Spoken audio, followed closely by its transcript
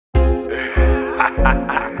Yo,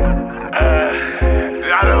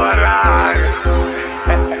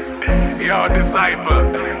 disciple.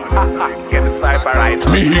 Get disciple right.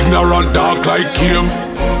 Me ignorant dark like cave.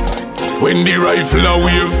 When the rifle a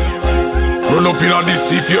wave, run up in a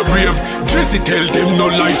this if you're brave. Drizzy tell them no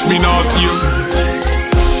life me nah save.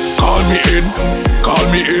 Call me in, call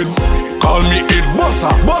me in, call me in, Bussa,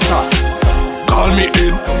 Bussa. Call me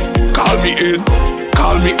in, call me in,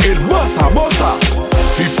 call me in, Bussa, Bussa.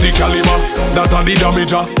 50 caliber, that a the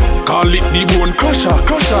damager. Call it the bone crusher,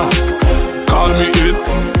 crusher. Call me in,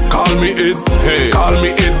 hey. Call me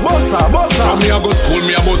in, Bussa, Bussa. From me I go school,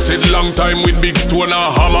 me I go sit long time with big stone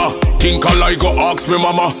and hammer. Think I like go ask me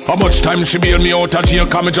mama how much time she bail me out of jail,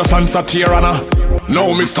 cause me just answer tear on her.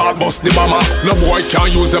 Now me start bust the bomber. No boy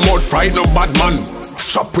can't use them out fright, no bad man.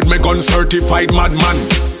 Strap with me gun certified madman.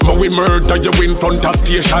 But we murder you in front of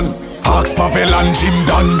station. Ask Pavel and Jim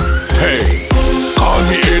Dunn. Hey, call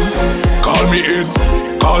me in, call me in,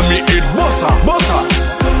 call me in, Bussa, Bussa.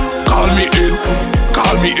 Call me in,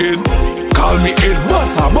 call me in, call me in,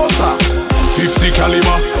 Bussa, Bussa. 50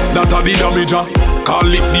 caliber, that a the damager. Call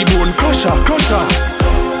it the bone crusher, crusher.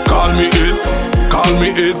 Call me in, call me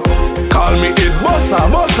in, call me in, Bussa,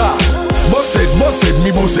 Bussa. Busset,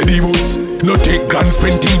 me busse the bus. No take grand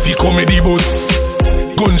sprinting fi comedy bus.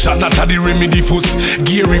 Gunshot that a the remedy fuss.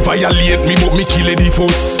 Geary violate me but me kill the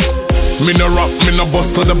fuss. Me no rap, me no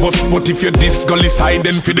bust to the bus. But if you this gully side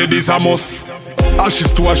then fi the this a must.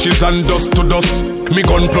 Ashes to ashes and dust to dust. Me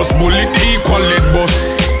gun plus bullet equal lead bust.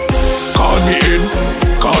 Call me in,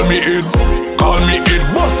 call me in, call me in,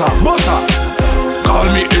 Bussa, Bussa. Call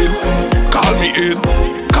me in, call me in,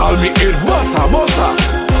 call me in, Bussa, Bussa.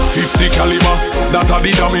 50 caliber, that a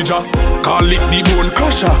the damager. Call it the bone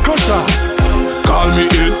crusher, crusher. Call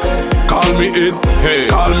me in, hey.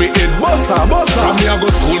 Call me in, Bussa, Bussa. From me I go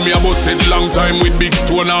school, me I go sit long time with big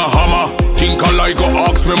stone and hammer. Think I like go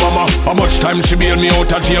ask me mama how much time she bail me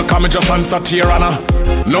out of jail, cause me just answer tear on her.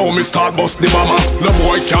 Now me start bust the bomber. No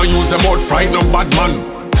boy can't use them out fright, no bad man.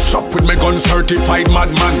 Strap with me gun certified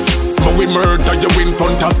madman. But we murder you in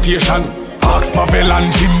front of station. Ask Pavel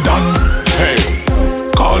and Jim Dunn. Hey,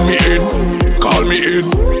 call me in, call me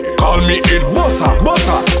in, call me in, Bussa,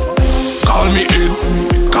 Bussa. Call me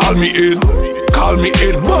in, call me in, call me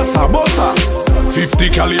in, Bussa, Bussa. 50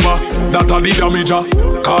 caliber, that a the damager.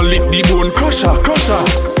 Call it the bone crusher, crusher.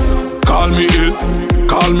 Call me in,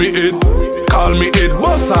 call me in, call me in,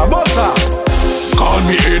 Bussa, Bussa. Call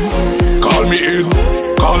me in, call me in,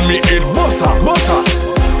 call me in, Bussa, Bussa.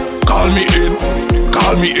 Call me in,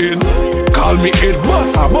 call me in, call me in,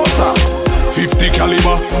 Bussa, Bussa. 50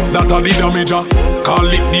 caliber, that a the damager. Call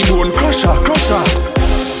it the bone crusher, crusher.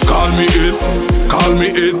 Call me in, call me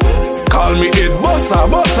in, call me in, Bussa,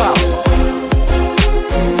 Bussa.